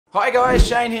Hi guys,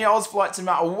 Shane here, Aus Flight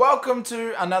Simmer. Welcome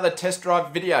to another test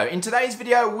drive video. In today's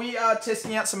video, we are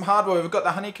testing out some hardware. We've got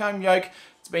the Honeycomb Yoke.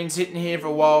 It's been sitting here for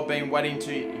a while, been waiting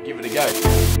to give it a go.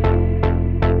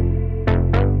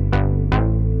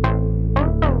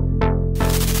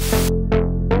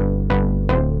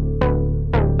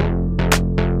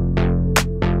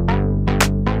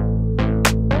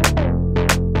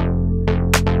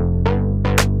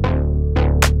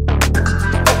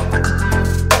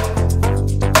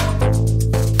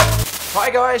 Hi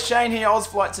guys, Shane here, Aus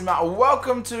Flight Simmer.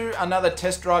 Welcome to another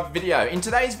test drive video. In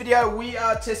today's video, we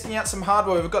are testing out some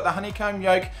hardware. We've got the Honeycomb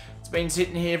Yoke. It's been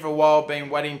sitting here for a while, been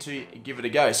waiting to give it a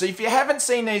go. So if you haven't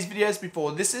seen these videos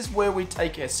before, this is where we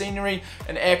take our scenery,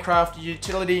 an aircraft,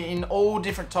 utility in all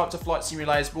different types of flight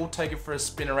simulators. We'll take it for a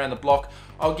spin around the block.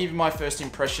 I'll give you my first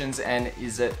impressions and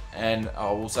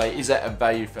I will say, is that a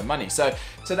value for money? So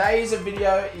today's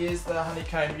video is the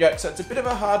Honeycomb Yoke. So it's a bit of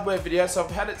a hardware video. So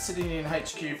I've had it sitting in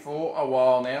HQ for a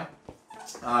while now.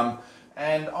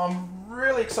 And I'm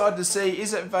really excited to see,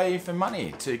 is it value for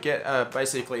money to get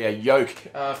basically a yoke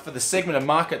for the segment of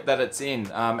market that it's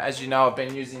in. As you know, I've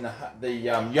been using the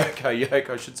Yoko yoke,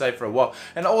 I should say, for a while.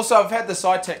 And also I've had the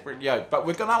SciTech yoke, but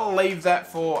we're gonna leave that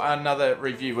for another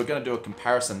review. We're gonna do a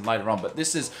comparison later on, but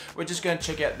we're just gonna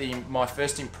check out my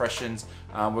first impressions.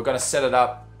 We're gonna set it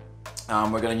up.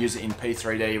 We're going to use it in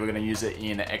P3D, we're going to use it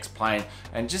in X-Plane,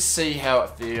 and just see how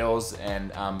it feels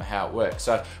and how it works.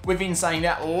 So we've been saying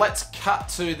that, let's cut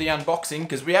to the unboxing,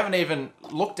 because we haven't even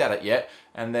looked at it yet,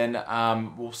 and then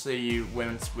we'll see you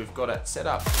when we've got it set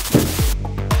up.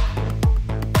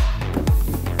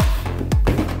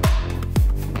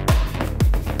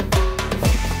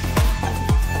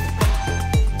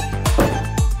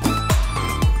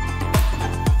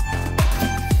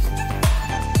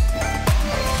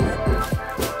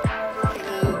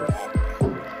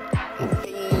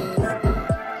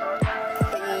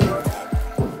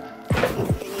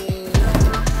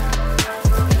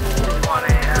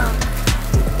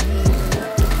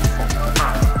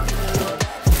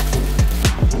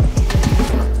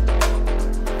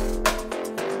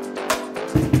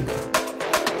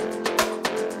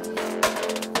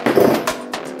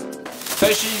 So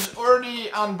she's already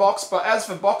unboxed, but as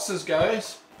for boxes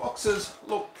goes, boxes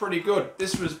look pretty good.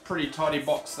 This was a pretty tidy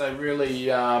box. They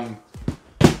really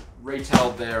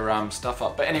retailed their stuff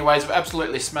up. But anyways, we've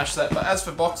absolutely smashed that. But as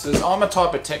for boxes, I'm a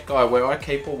type of tech guy where I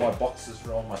keep all my boxes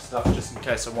for all my stuff just in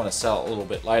case I want to sell it a little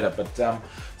bit later. But it's a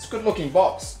good looking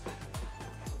box.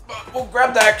 But we'll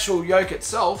grab the actual yoke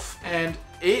itself, and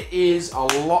it is a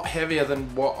lot heavier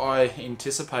than what I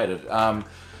anticipated.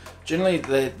 Generally,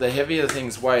 the heavier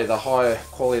things weigh, the higher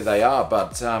quality they are,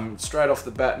 but straight off the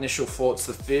bat, initial thoughts,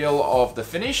 the feel of the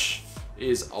finish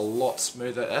is a lot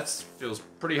smoother. That feels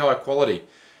pretty high quality.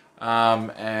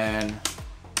 And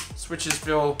switches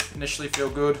initially feel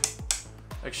good.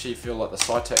 Actually feel like the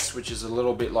SciTech switches a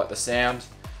little bit like the sound.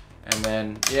 And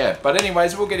then, yeah, but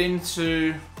anyways, we'll get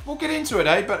into it,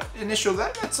 eh? But initial,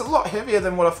 that's a lot heavier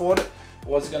than what I thought it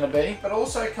was gonna be, but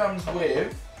also comes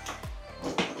with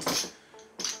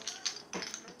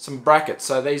some brackets.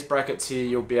 So these brackets here,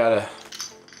 you'll be able to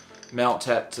mount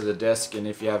that to the desk, and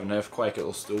if you have an earthquake,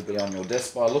 it'll still be on your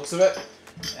desk by the looks of it.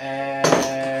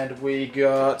 And we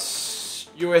got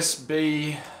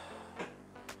USB-C,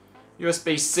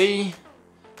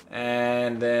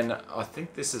 and then I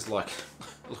think this is like,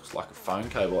 looks like a phone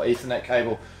cable, Ethernet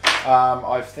cable.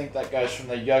 I think that goes from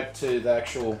the yoke to the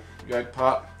actual yoke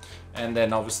part, and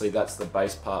then obviously that's the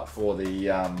base part for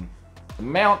the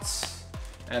mounts.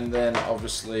 And then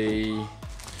obviously,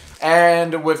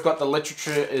 and we've got the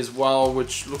literature as well,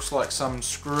 which looks like some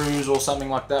screws or something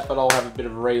like that, but I'll have a bit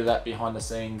of a read of that behind the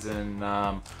scenes, and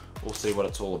we'll see what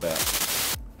it's all about.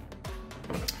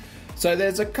 So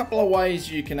there's a couple of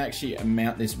ways you can actually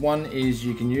mount this. One is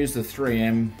you can use the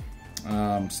 3M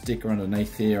sticker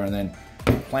underneath here and then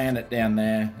plant it down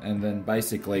there, and then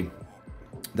basically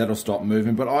that'll stop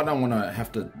moving, but I don't want to have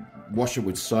to wash it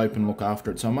with soap and look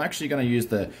after it, so I'm actually going to use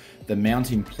the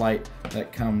mounting plate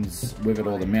that comes with it,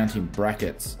 or the mounting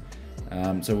brackets.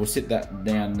 So we'll sit that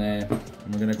down there,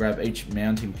 and we're going to grab each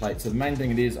mounting plate. So the main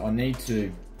thing it is, I need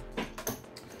to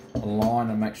align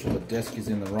and make sure the desk is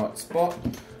in the right spot.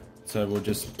 So we'll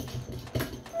just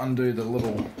undo the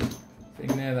little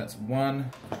thing there, that's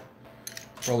one.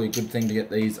 Probably a good thing to get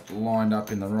these lined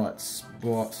up in the right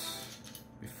spot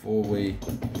before we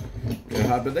go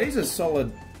hard, but these are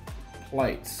solid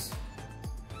plates,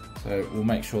 so we'll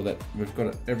make sure that we've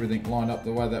got everything lined up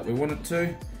the way that we want it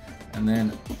to. And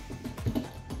then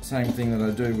same thing that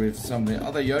I do with some of the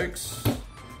other yokes,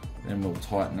 then we'll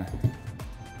tighten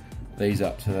these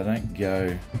up so they don't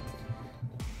go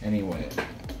anywhere.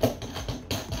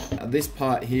 this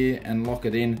part here and lock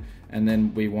it in, and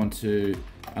then we want to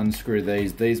unscrew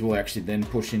these. These will actually then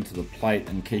push into the plate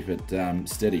and keep it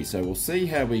steady. So we'll see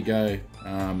how we go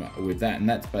with that, and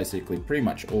that's basically pretty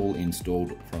much all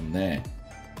installed from there.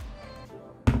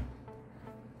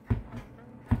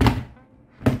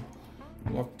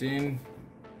 Locked in,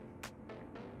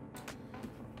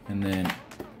 and then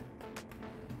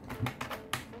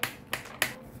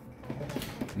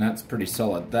that's pretty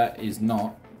solid. That is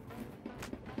not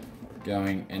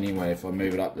going anywhere. If I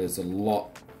move it up, there's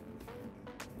not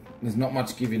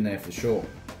much give in there for sure.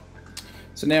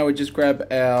 So now we just grab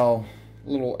our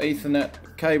little Ethernet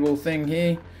cable thing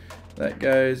here that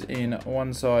goes in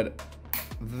one side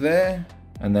there,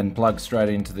 and then plug straight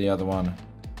into the other one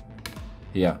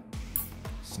here.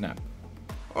 Snap.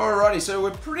 Alrighty, so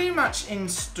we're pretty much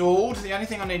installed. The only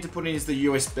thing I need to put in is the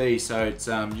USB. So it's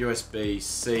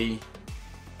USB-C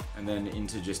and then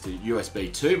into just a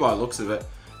USB 2 by the looks of it.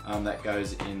 That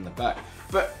goes in the back.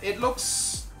 But it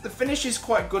looks, the finish is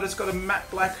quite good. It's got a matte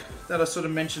black that I sort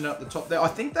of mentioned up the top there. I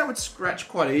think that would scratch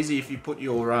quite easy if you put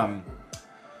your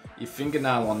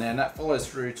fingernail on there, and that follows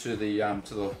through to the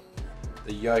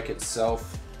yoke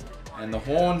itself. And the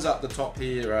horns up the top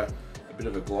here are a bit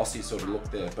of a glossy sort of look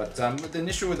there. But with the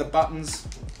initial with the buttons,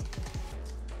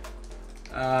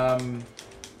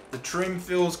 the trim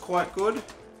feels quite good.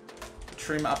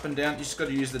 Trim up and down, you just got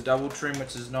to use the double trim,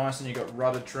 which is nice, and you got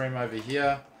rudder trim over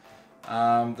here.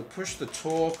 The push, the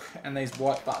torque, and these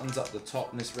white buttons up the top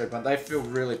and this red button, they feel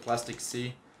really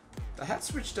plasticky. The hat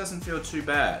switch doesn't feel too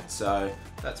bad, so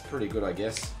that's pretty good, I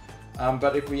guess.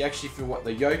 But if we actually feel what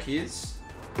the yoke is,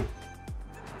 it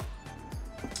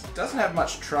doesn't have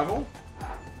much travel,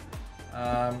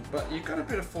 but you've got a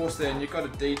bit of force there, and you've got a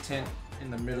detent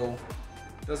in the middle.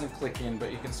 It doesn't click in,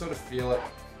 but you can sort of feel it.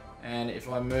 And if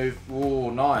I move,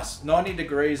 oh nice, 90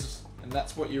 degrees, and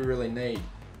that's what you really need.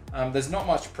 There's not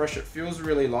much pressure, it feels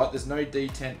really light, there's no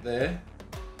detent there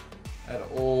at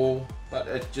all, but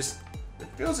it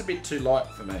feels a bit too light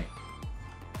for me.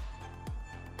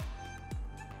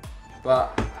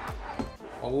 But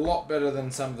a lot better than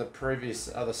some of the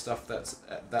previous other stuff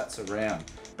that's around.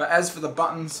 But as for the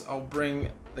buttons, I'll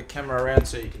bring the camera around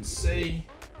so you can see.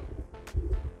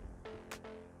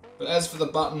 But as for the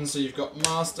buttons, so you've got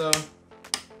master,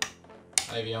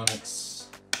 avionics,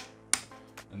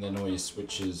 and then all your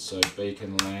switches, so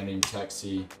beacon, landing,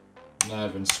 taxi,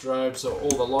 nav and strobe, so all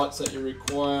the lights that you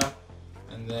require.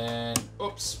 And then,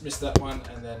 oops, missed that one,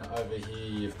 and then over here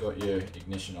you've got your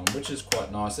ignition on, which is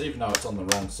quite nice, even though it's on the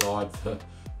wrong side for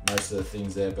most of the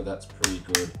things there, but that's pretty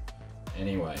good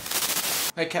anyway.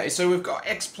 Okay, so we've got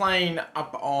X-Plane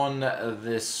up on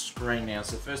this screen now.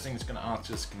 So the first thing it's going to ask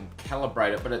us can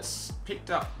calibrate it, but it's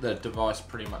picked up the device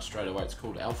pretty much straight away. It's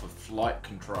called Alpha Flight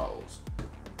Controls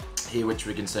here, which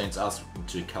we can see it's asking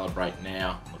to calibrate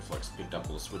now. Looks like it's picked up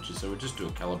all the switches, so we'll just do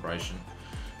a calibration.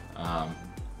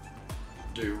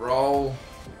 Do roll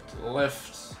to the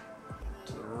left,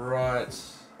 to the right,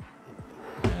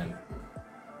 and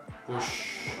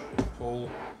push, pull.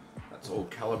 That's all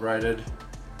calibrated.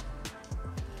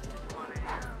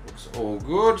 Looks all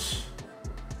good.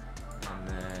 And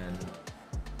then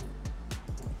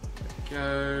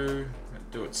go,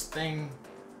 do its thing.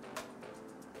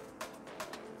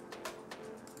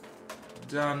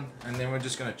 Done. And then we're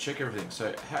just going to check everything.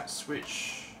 So hat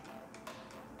switch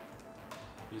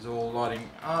is all lighting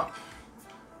up.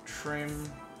 Trim.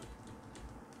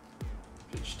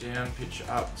 Pitch down, pitch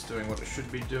up. It's doing what it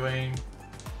should be doing.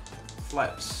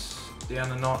 Flaps down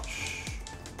a notch.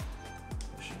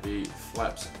 It should be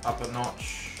flaps up a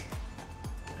notch.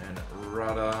 And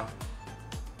rudder.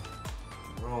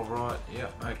 Roll right.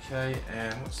 Yep. Okay.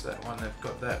 And what's that one? They've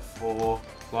got that for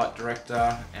flight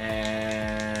director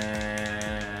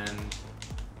and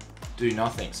do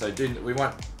nothing. So we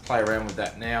won't play around with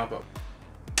that now. But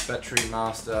battery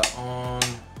master on.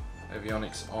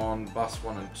 Avionics on, bus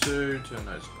 1 and 2, turn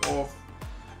those off.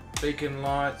 Beacon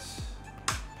lights,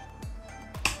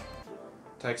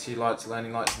 taxi lights,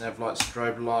 landing lights, nav lights,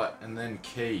 strobe light, and then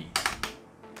key.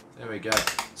 There we go.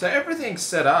 So everything's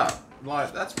set up.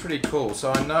 Like, that's pretty cool.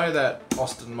 So I know that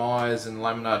Austin Myers and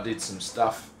Laminar did some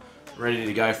stuff ready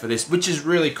to go for this, which is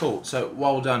really cool. So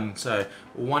well done. So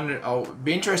I'll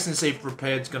be interested to see if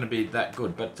Repaired's going to be that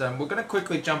good. But we're going to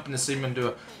quickly jump in the sim and do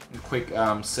a quick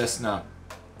Cessna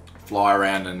fly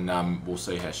around, and we'll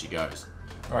see how she goes.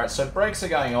 Alright, so brakes are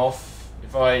going off.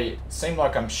 If I seem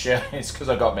like I'm shouting, it's because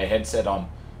I got my headset on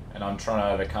and I'm trying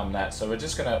to overcome that. So we're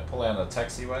just going to pull out of the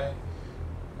taxiway.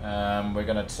 We're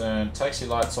going to turn taxi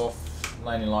lights off,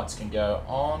 landing lights can go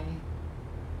on.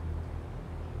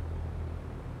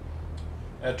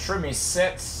 Our trim is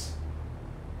set.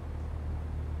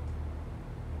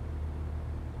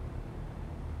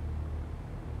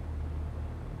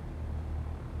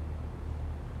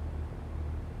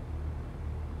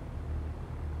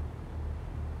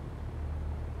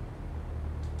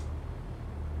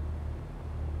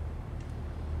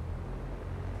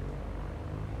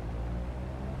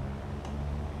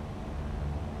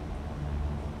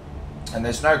 And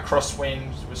there's no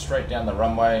crosswind, we're straight down the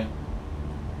runway.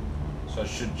 So I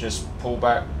should just pull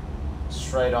back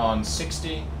straight on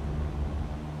 60.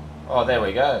 Oh, there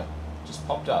we go. Just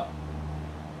popped up.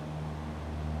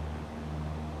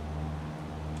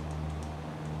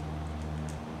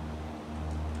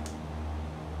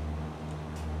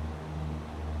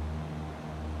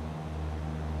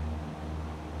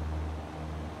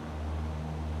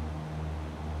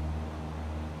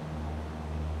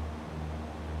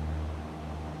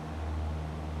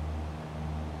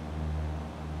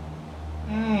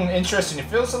 Interesting. It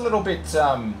feels a little bit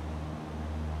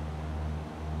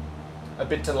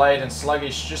delayed and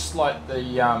sluggish, just like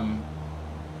the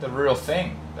real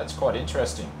thing. That's quite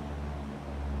interesting.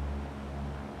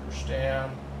 Push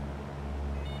down.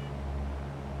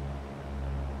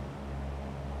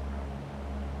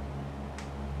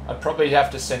 I'd probably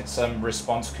have to send some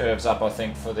response curves up, I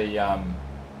think, for the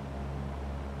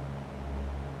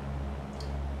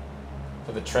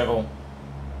treble.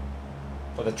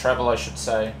 For the travel, I should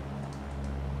say.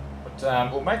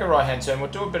 But we'll make a right-hand turn. We'll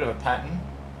do a bit of a pattern.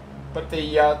 But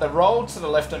the roll to the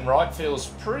left and right feels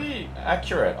pretty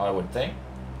accurate, I would think.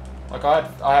 Like I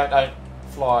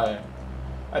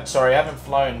haven't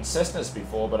flown Cessnas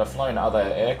before, but I've flown other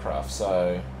aircraft,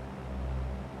 so.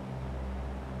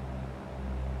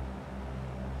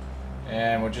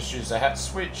 And we'll just use the hat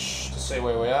switch to see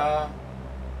where we are.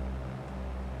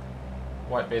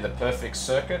 Won't be the perfect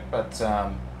circuit, but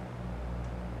put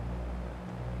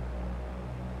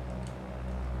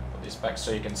this back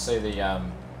so you can see the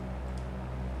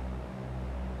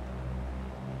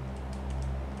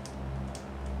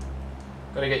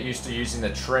got to get used to using the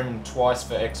trim twice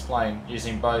for X-plane,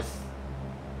 using both.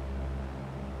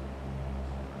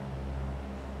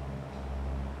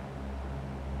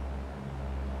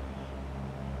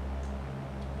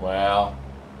 Wow.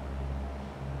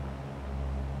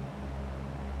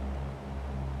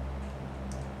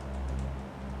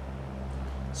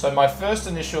 So my first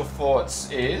initial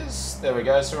thoughts is, there we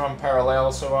go, so we're on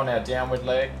parallel, so we're on our downward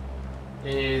leg,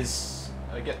 is,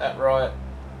 I get that right,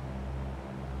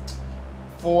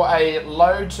 for a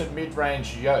low to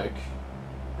mid-range yoke,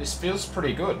 this feels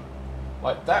pretty good.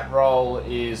 Like, that roll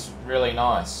is really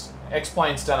nice.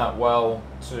 X-plane's done it well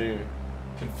to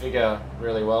configure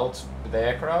really well with the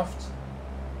aircraft.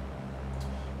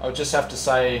 I would just have to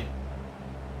say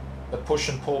the push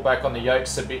and pull back on the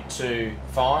yoke's a bit too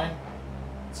fine.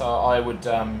 So I would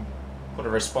put a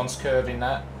response curve in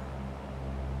that.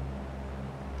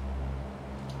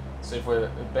 See if we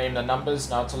beam the numbers.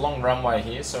 No, it's a long runway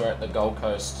here, so we're at the Gold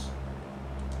Coast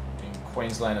in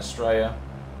Queensland, Australia.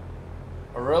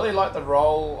 I really like the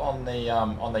roll on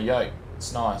the yoke.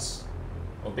 It's nice.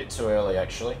 A bit too early,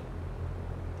 actually.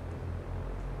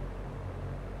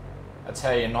 That's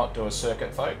how you not do a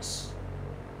circuit, folks.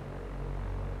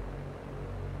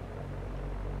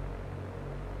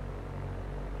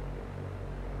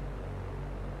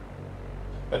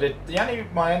 But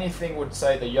my only thing would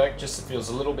say the yoke just feels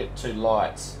a little bit too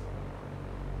light.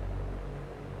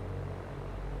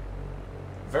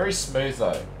 Very smooth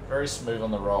though, very smooth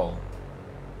on the roll.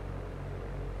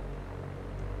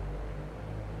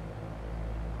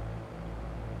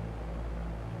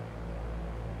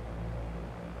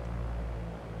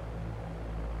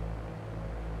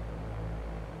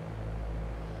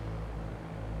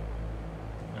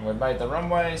 And we've made the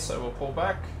runway, so we'll pull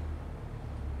back.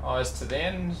 Eyes to the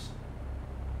end.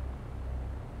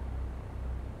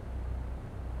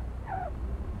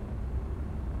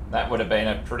 That would have been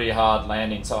a pretty hard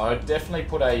landing, so I would definitely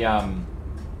put a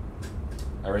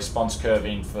response curve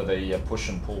in for the push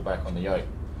and pull back on the yoke.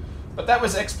 But that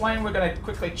was X-plane. We're going to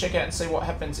quickly check out and see what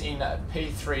happens in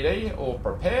P3D or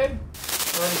prepared.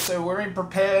 Alright, so we're in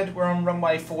prepared. We're on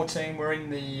runway 14. We're in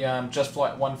the just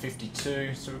flight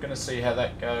 152. So we're going to see how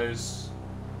that goes.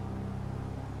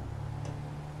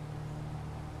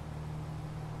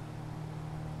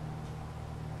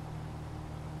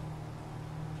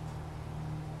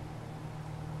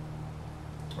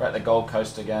 We're at the Gold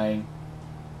Coast again.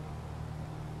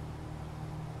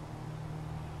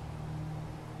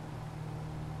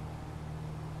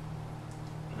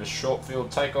 A short field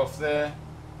takeoff there.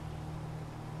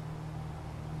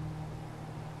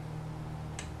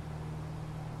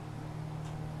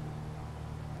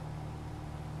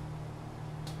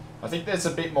 I think there's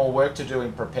a bit more work to do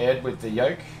in prepared with the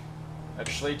yoke,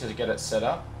 actually, to get it set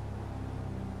up.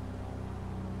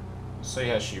 See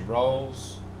how she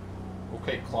rolls. We'll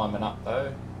keep climbing up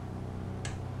though.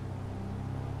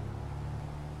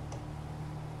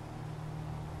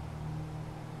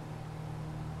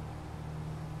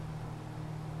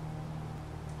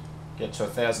 Get to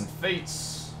 1,000 feet.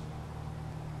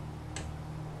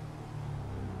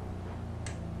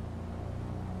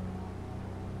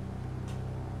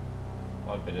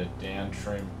 Slight bit of down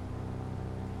trim.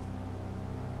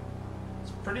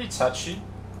 It's pretty touchy.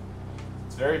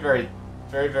 It's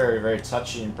very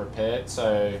touchy and prepared,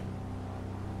 so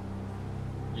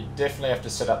you definitely have to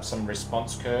set up some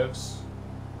response curves.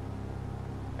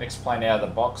 Explain how the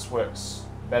box works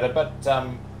better, but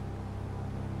I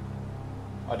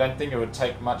don't think it would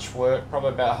take much work, probably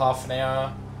about half an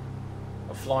hour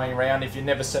of flying around. If you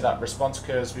never set up response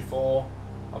curves before,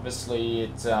 obviously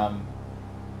it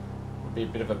would be a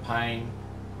bit of a pain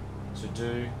to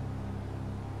do,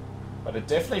 but it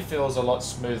definitely feels a lot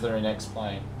smoother in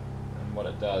X-Plane than what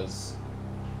it does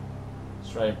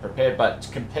straight in prepared. But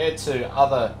compared to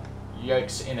other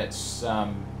yokes in its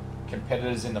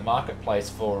competitors in the marketplace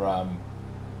for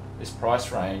this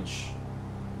price range,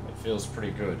 it feels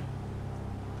pretty good.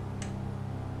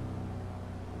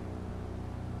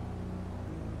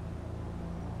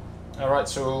 Alright,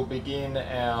 so we'll begin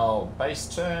our base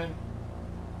turn.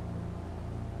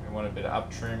 We want a bit of up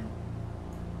trim.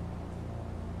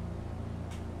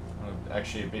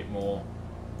 Actually a bit more,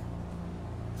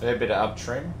 fair bit of up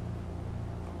trim.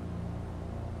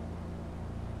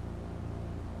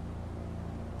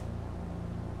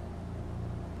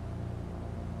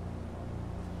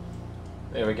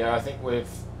 There we go. I think we're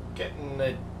getting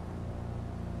the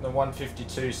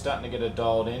 152 starting to get it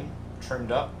dialed in,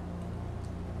 trimmed up.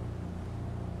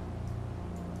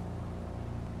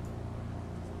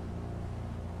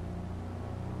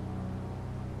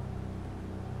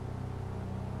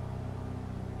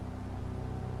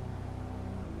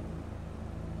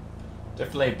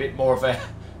 Definitely a bit more of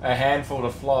a handful to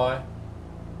fly,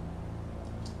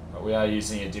 but we are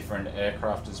using a different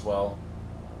aircraft as well.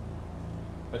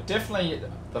 But definitely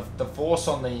the force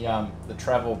on the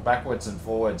travel backwards and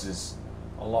forwards is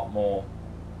a lot more.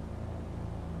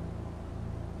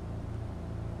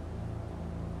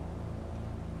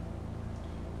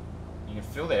 You can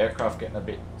feel the aircraft getting a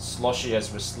bit sloshy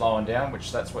as we're slowing down,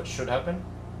 which that's what should happen.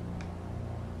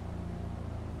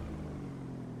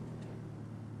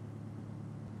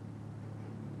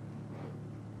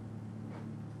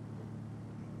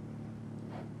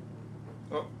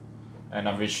 Oh,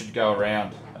 and we should go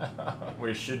around.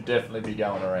 We should definitely be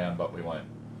going around, but we won't.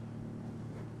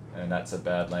 And that's a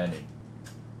bad landing.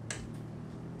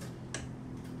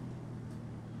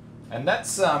 And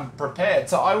that's prepared.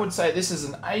 So I would say this is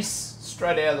an ace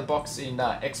straight out of the box in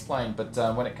X-Plane. But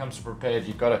when it comes to prepared,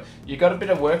 you've got a bit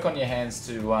of work on your hands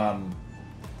to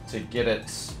get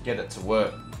it to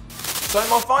work. So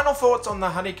my final thoughts on the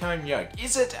Honeycomb Yoke.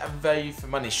 Is it a value for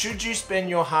money? Should you spend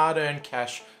your hard-earned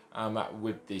cash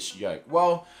with this yoke?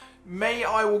 Well,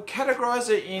 I will categorize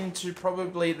it into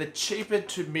probably the cheaper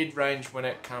to mid-range when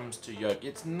it comes to yoke.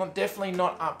 It's definitely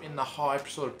not up in the high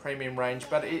sort of premium range,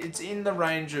 but it's in the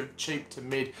range of cheap to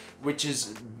mid, which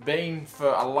has been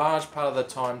for a large part of the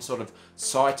time sort of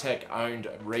SciTech owned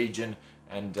region.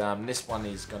 And this one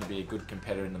is going to be a good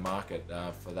competitor in the market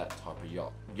for that type of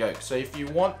yoke. So if you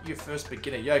want your first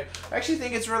beginner yoke, I actually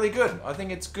think it's really good. I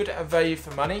think it's good at value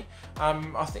for money.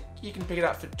 I think you can pick it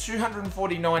up for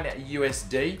 $249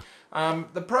 USD.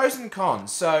 The pros and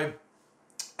cons. So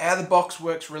out of the box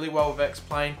works really well with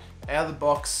X-Plane. Out of the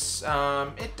box,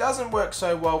 it doesn't work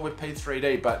so well with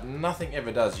P3D, but nothing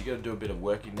ever does. You got to do a bit of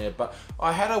work in there. But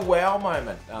I had a wow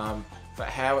moment. For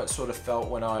how it sort of felt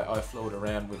when I flew it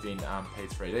around within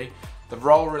P3D. The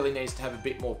roll really needs to have a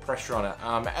bit more pressure on it.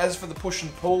 As for the push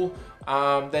and pull,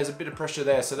 there's a bit of pressure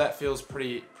there, so that feels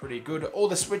pretty good. All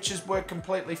the switches work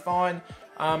completely fine,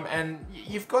 and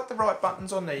you've got the right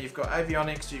buttons on there. You've got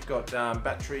avionics, you've got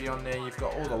battery on there, you've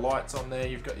got all the lights on there,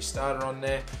 you've got your starter on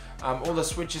there. All the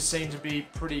switches seem to be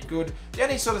pretty good. The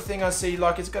only sort of thing I see,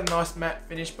 like, it's got a nice matte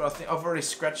finish, but I think I've already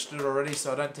scratched it already,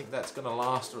 so I don't think that's going to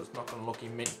last, or it's not going to look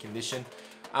in mint condition.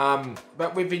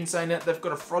 But we've been saying that they've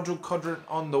got a fragile quadrant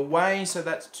on the way, so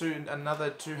that's another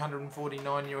 $249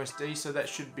 USD, so that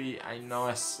should be a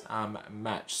nice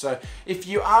match. So if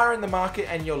you are in the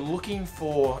market and you're looking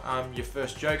for your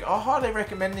first yoke, I highly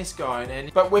recommend this guy.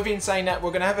 But we've been saying that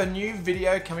we're going to have a new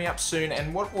video coming up soon,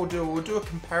 and what we'll do a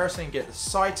comparison, get the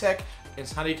SciTech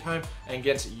against Honeycomb and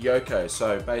against Yoko.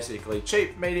 So basically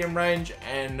cheap, medium range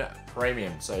and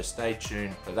premium, so stay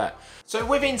tuned for that. So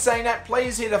we've been saying that,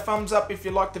 please hit a thumbs up if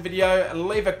you liked the video,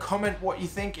 leave a comment what you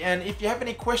think, and if you have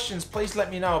any questions, please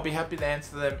let me know. I'll be happy to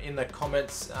answer them in the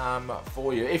comments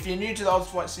for you. If you're new to the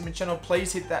Aus Flight Simmer channel,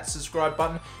 please hit that subscribe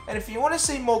button, and if you want to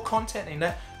see more content in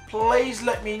that, please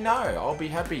let me know. I'll be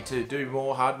happy to do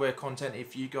more hardware content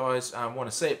if you guys want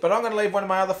to see it. But I'm going to leave one of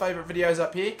my other favorite videos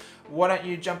up here. Why don't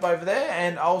you jump over there,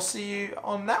 and I'll see you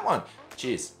on that one.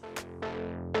 Cheers.